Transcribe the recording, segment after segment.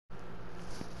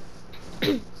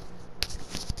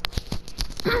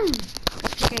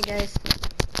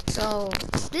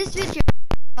This video is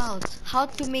about how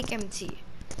to make MT,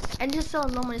 and this is a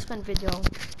low money spent video.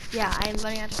 Yeah, I am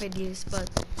running out of ideas, but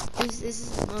this is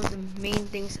one of the main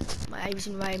things, my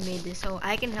reason why I made this, so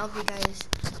I can help you guys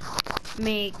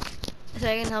make,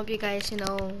 you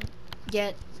know,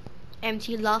 get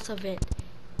MT, lots of it.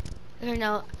 Right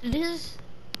now, this is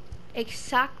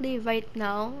exactly right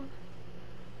now.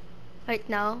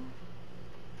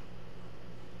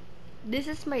 This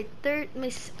is my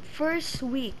first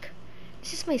week.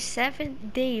 This is my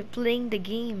 7th day playing the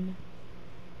game.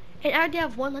 And I already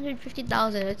have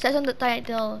 150,000. It says on the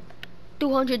title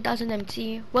 200,000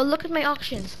 MT. Well, look at my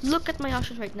auctions. Look at my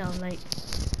auctions right now. Like,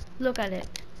 look at it.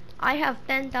 I have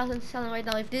 10,000 selling right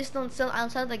now. If this don't sell,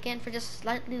 I'll sell it again for just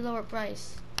slightly lower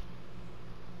price.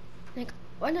 Like,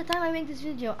 by the time I make this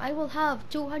video, I will have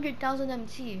 200,000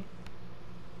 MT.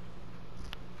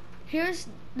 Here's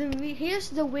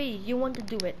the way you want to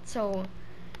do it. So,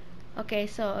 okay,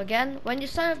 so again, when you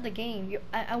start off the game,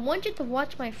 I want you to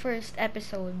watch my first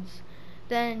episodes.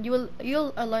 Then you'll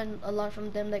learn a lot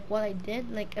from them, like what I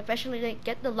did, like especially like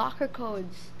get the locker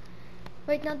codes.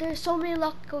 Right now there's so many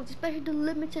locker codes, especially the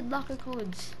limited locker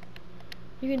codes.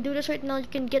 You can do this right now. You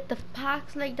can get the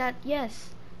packs like that, yes.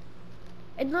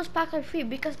 And those packs are free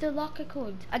because they're locker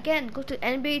codes. Again, go to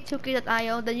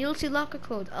NBA2K.io, then you'll see locker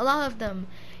codes, a lot of them.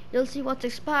 You'll see what's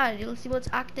expired, you'll see what's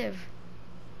active.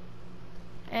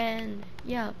 And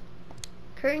yeah,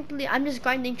 currently I'm just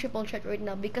grinding triple threat right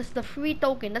now because the free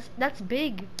token, that's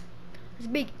big. It's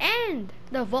big. And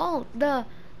the vault, the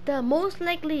most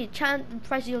likely chance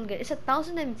price you'll get is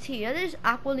 1,000 MT. That is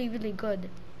actually really good.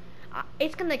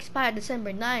 It's gonna expire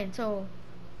December 9, so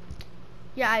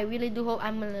yeah, I really do hope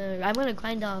I'm gonna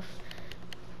grind off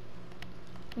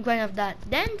that.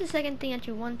 Then the second thing that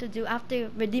you want to do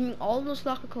after redeeming all those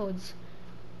locker codes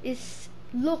is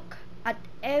look at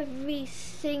every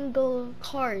single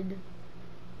card,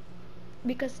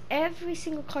 because every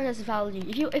single card has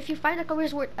value. If you find a card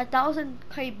is worth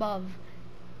 1,000k above,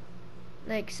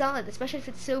 like sell it, especially if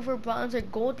it's silver, bronze, or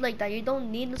gold like that. You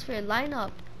don't need this for your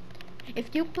lineup.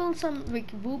 If you pull some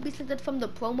rubies like that from the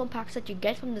promo packs that you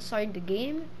get from the start of the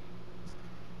game,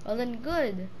 well then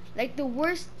good. Like the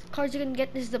worst cards you can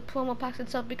get is the promo packs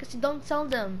itself because you don't sell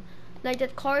them. Like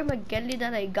that Corey Maggeli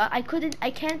that I got, I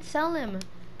can't sell him.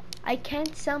 I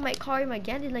can't sell my Corey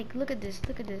Maggeli. Like look at this,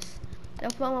 the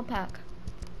promo pack.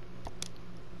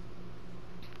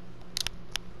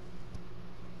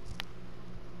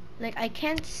 Like I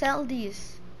can't sell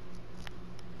these.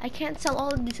 I can't sell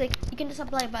all of these. Like you can just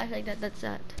apply back like that. That's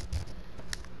that.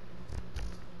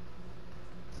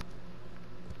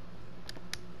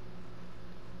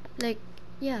 Like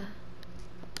yeah.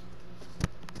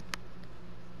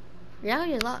 Yeah,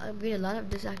 I read a lot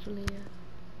of this actually. Yeah.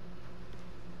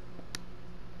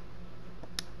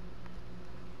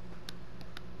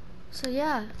 So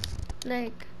yeah,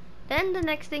 like then the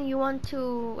next thing you want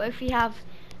to, if you have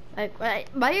like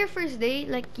by your first day,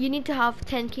 like you need to have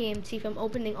 10k MT from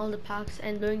opening all the packs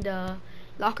and doing the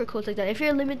locker codes like that. If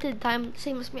you're limited time,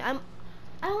 same as me, I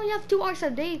only have 2 hours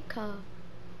a day,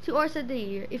 2 hours a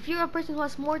day. If you're a person who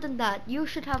has more than that, you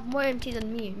should have more MT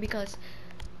than me, because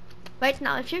right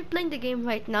now, if you're playing the game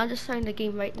right now, just starting the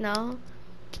game right now,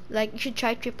 like you should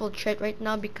try triple threat right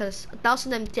now because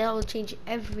 1,000 MT will change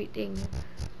everything.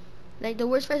 Like the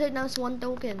worst price right now is 1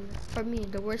 token. For me,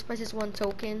 the worst price is 1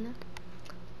 token.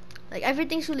 Like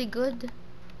everything's really good.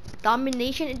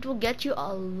 Domination, it will get you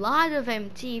a lot of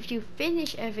MT if you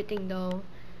finish everything though.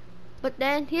 But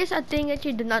then here's a thing that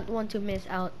you do not want to miss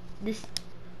out.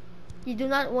 You do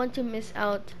not want to miss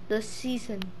out the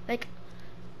season. Like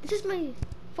this is my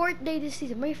 4th day this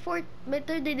season. My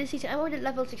 3rd day this season. I'm already at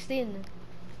level 16.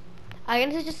 Again,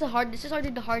 this is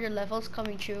already the harder levels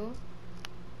coming through.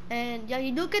 And yeah,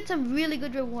 you do get some really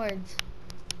good rewards.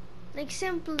 Like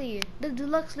simply the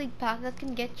deluxe league pack that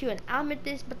can get you an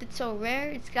amethyst, but it's so rare.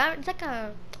 It's like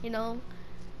a, you know,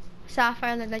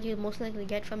 sapphire like that you most likely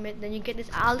get from it. Then you get this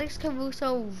Alex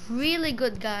Caruso, really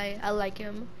good guy. I like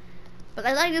him. But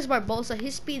I like this Barbosa.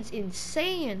 His speed's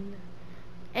insane.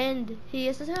 And he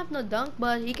doesn't have no dunk,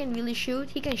 but he can really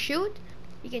shoot. He can shoot,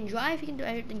 he can drive, he can do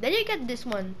everything. Then you get this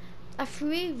one, a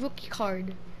free rookie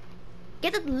card.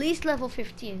 Get at least level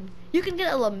 15. You can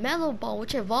get a LaMelo Ball,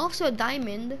 which evolves to a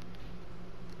diamond.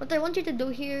 What I want you to do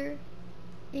here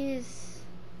is,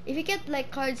 if you get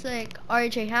like cards like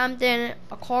RJ Hampton,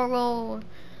 Okoro,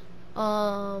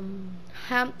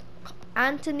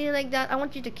 Anthony like that, I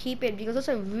want you to keep it because those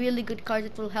are really good cards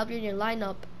that will help you in your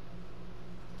lineup.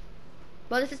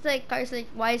 But this is like cards like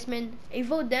Wiseman,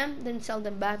 evo them, then sell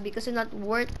them back because they're not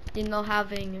worth, you know,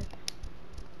 having.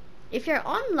 If you're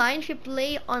online, if you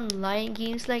play online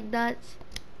games like that,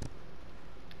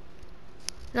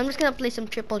 And I'm just gonna play some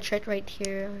triple threat right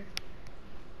here.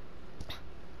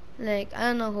 Like, I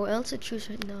don't know who else to choose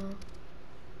right now.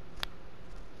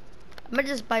 I might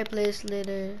just buy players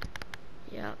later.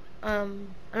 Yeah.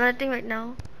 Another thing right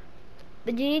now,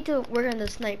 but you need to work on the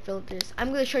snipe filters.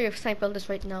 I'm gonna show you snipe filters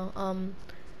right now.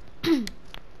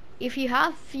 If you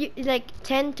have like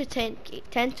 10 to 8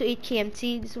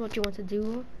 KMT, this is what you want to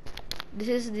do. This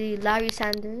is the Larry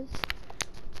Sanders.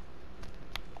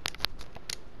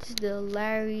 This is the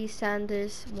Larry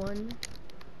Sanders one.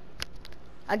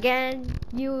 Again,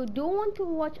 you do want to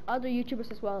watch other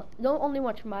YouTubers as well. Don't only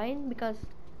watch mine, because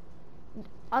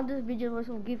other videos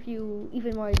will give you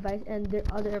even more advice and their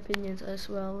other opinions as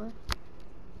well.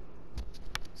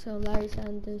 So Larry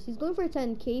Sanders, he's going for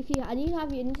 10k. If you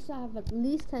need to have at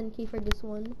least 10k for this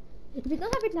one. If you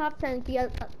don't have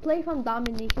 10k, play from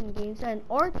domination games and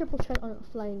or triple threat on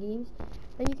offline games.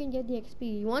 Then you can get the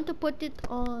XP. You want to put it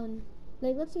on,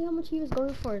 like, let's see how much he was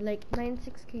going for, like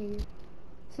 96k.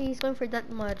 See, he's going for that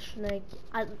much. Like,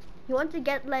 you want to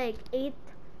get like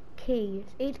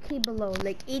 8k below,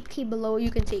 like 8k below. You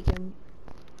can take him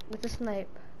with a snipe.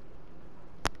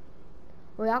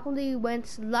 Or actually he went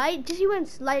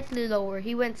slightly lower.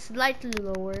 He went slightly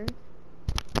lower.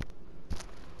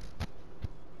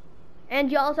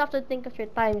 And you also have to think of your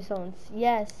time zones.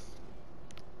 Yes.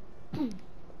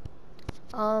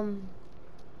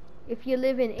 If you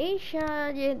live in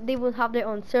Asia, they will have their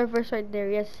own servers right there.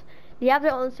 Yes, they have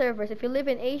their own servers. If you live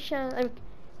in Asia,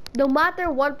 no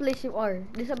matter what place you are,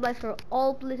 this applies for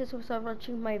all places who are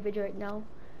watching my video right now.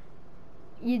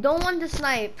 You don't want to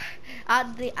snipe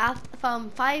from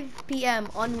 5 p.m.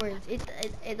 onwards.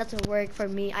 It doesn't work for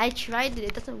me. I tried it.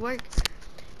 It doesn't work.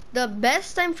 The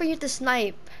best time for you to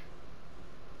snipe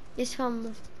is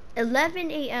from 11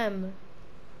 a.m.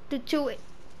 to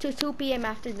 2 p.m.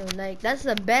 afternoon. Like, that's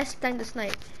the best time to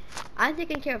snipe. I'm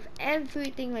taking care of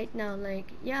everything right now.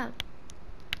 Like, yeah.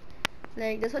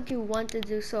 Like, that's what you want to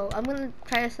do. So I'm gonna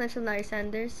try to snipe some Larry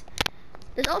Sanders.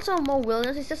 There's also Mo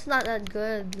Williams. It's just not that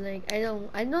good. Like, I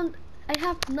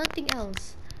have nothing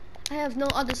else. I have no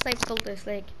other snipe filters.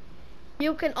 Like,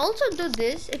 you can also do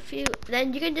this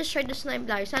then you can just try to snipe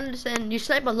Larry Sanders and you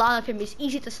snipe a lot of him. It's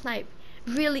easy to snipe.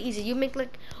 Really easy. You make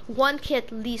like 1k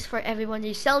at least for everyone.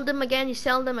 You sell them again,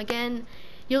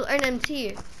 you'll earn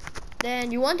MT.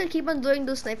 Then you want to keep on doing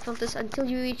those snipe filters until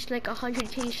you reach like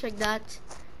 100k like that.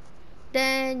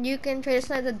 Then you can try to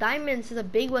snipe the diamonds, the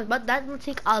big ones, but that will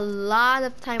take a lot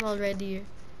of time already.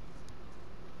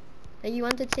 Then you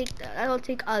want to that will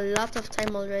take a lot of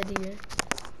time already.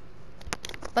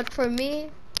 But for me,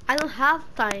 I don't have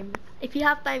time. If you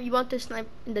have time, you want to snipe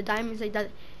in the diamonds like that,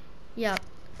 yeah.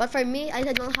 But for me, I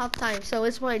don't have time, so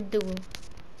it's what I do.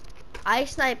 I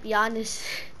snipe Giannis.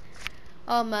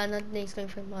 Oh man, nothing's going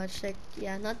for much. Like,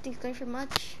 yeah, nothing's going for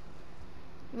much.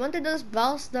 You want to just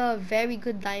browse the very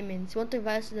good diamonds.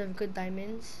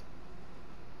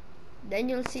 Then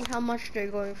you'll see how much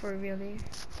they're going for, really.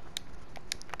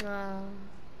 So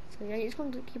yeah, you're just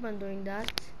going to keep on doing that.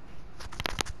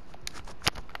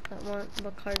 That one,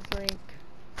 the cards like.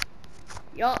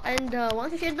 Yo, and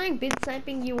once if you're doing bid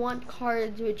sniping, you want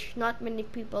cards which not many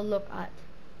people look at.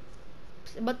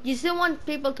 But you still want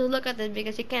people to look at it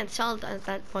because you can't sell it at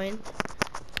that point.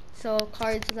 So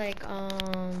cards like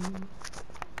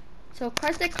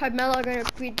Carmelo are gonna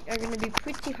be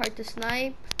pretty hard to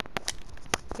snipe.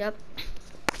 Yep.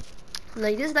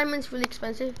 Like, this diamond's really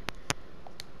expensive.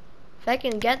 If I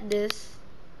can get this.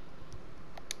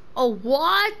 Oh,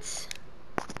 what?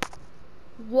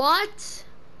 What?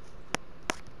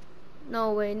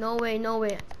 No way.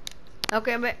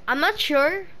 Okay, but I'm not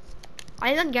sure.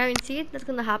 I don't guarantee that's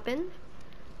gonna happen.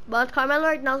 But Carmelo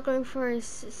right now is going for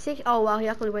 6. Oh wow, he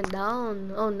actually went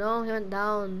down. Oh no, he went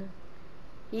down.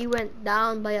 He went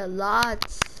down by a lot.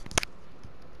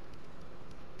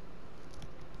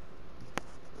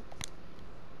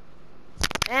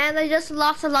 And I just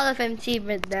lost a lot of MT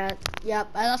with that. Yep,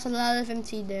 I lost a lot of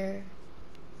MT there.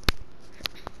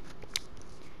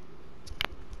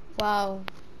 Wow.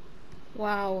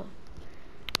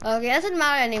 Okay, doesn't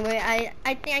matter anyway. I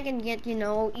think I can get,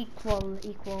 equal.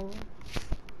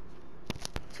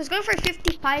 So it's going for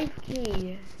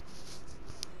 55k.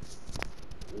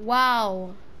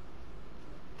 Wow.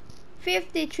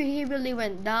 53, he really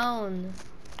went down.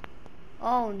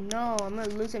 Oh no, I'm gonna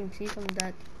lose MT from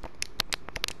that.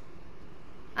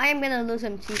 I am gonna lose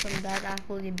MT from that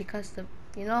actually, because the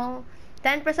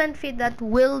 10% fee that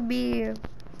will be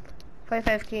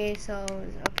 45k. So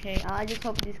okay, I just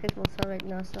hope these guys will sell right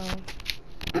now. So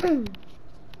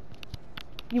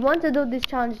you want to do this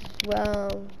challenge as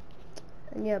well,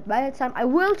 and yeah, by the time I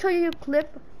will show you a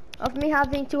clip of me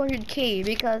having 200k,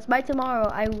 because by tomorrow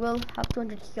I will have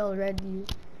 200k already.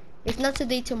 If not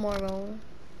today, tomorrow.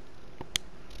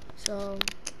 So,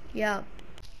 yeah.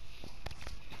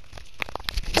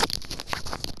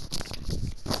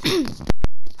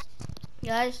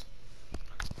 Guys,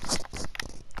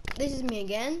 this is me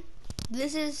again.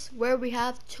 This is where we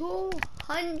have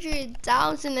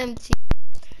 200,000 MT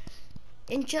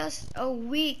in just a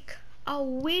week. A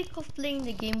week of playing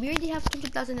the game. We already have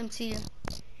 200,000 MT.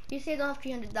 You say I don't have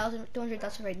 300,000,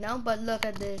 200,000 right now, but look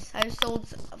at this. I've sold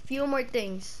a few more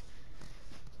things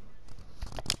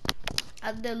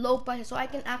at the low price, so I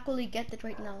can actually get it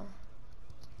right now.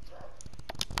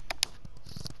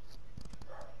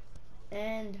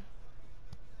 And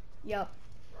yup,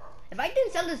 if I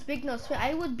didn't sell this big nose,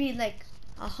 I would be like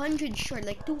 100 short,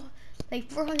 like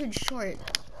 400 short.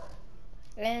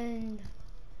 And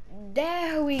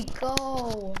there we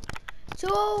go,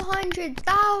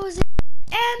 200,000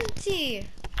 empty.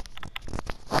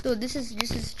 So this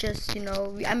is just, you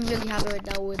know, I'm really happy right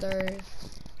now with our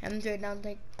empty right now.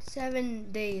 Like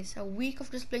 7 days, a week of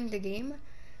just playing the game,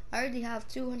 I already have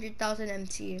 200,000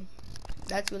 MT.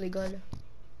 That's really good.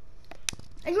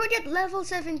 And we're at level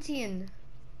 17.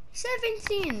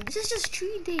 17! This is just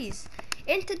 3 days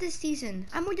into this season.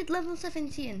 I'm already at level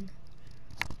 17.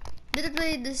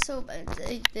 There's a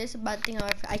bad thing,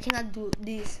 however. I cannot do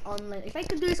this online. If I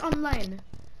could do this online,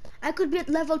 I could be at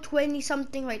level 20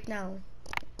 something right now.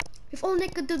 If only I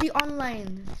could do the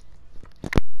online.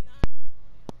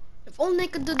 If only I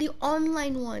could do the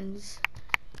online ones.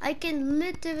 I can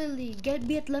literally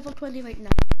be at level 20 right now.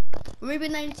 Or maybe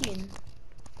 19.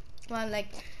 Well,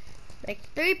 like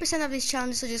 30% of these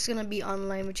challenges are just gonna be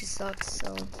online, which sucks.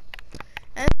 So,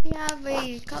 and we have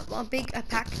a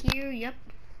pack here. Yep,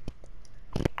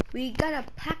 we got a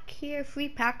pack here, free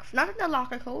pack, not in the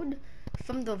locker code,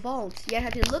 from the vault. Yeah, I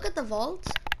have to look at the vault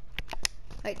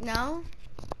right now.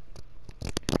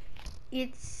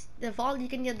 It's the vault. You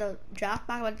can get the draft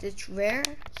pack, but it's rare.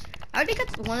 I already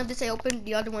got one of this. I opened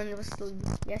the other one. It was still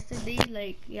yesterday.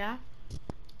 Like, yeah.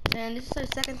 And this is our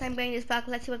second time buying this pack.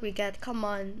 Let's see what we get. Come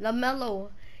on, LaMelo.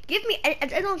 Give me.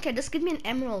 I don't care. Just give me an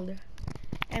emerald.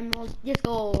 Emerald. Just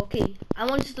go. Okay. I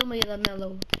want to do my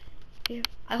LaMelo. Okay.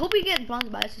 I hope we get bronze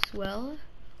bias as well.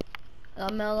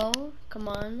 LaMelo. Come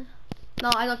on.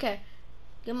 No, I don't care.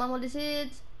 Come on. What is it?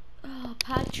 Oh,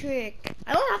 Patrick.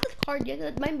 I don't have this card yet.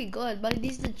 That might be good, but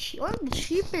this is one of the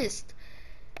cheapest.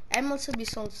 Emeralds will be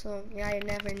sold soon. Yeah, you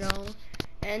never know.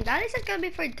 And that is gonna be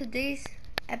for today's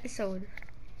episode.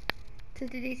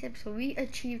 We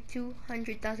achieved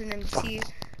 200,000 MT.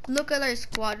 Look at our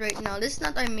squad right now. This is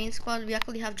not our main squad. We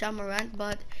actually have Ja Morant,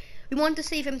 but we want to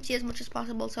save MT as much as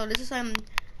possible. So this is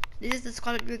the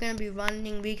squad that we're gonna be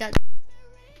running. We got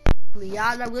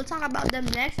Liala. We'll talk about them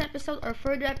next episode or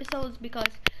further episodes,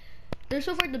 because they're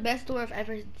so far the best tour I've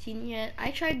ever seen yet. I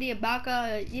tried the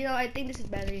Ibaka. You know, I think this is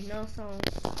better. You know, so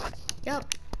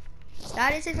yep.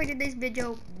 That is it for today's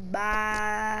video.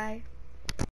 Bye.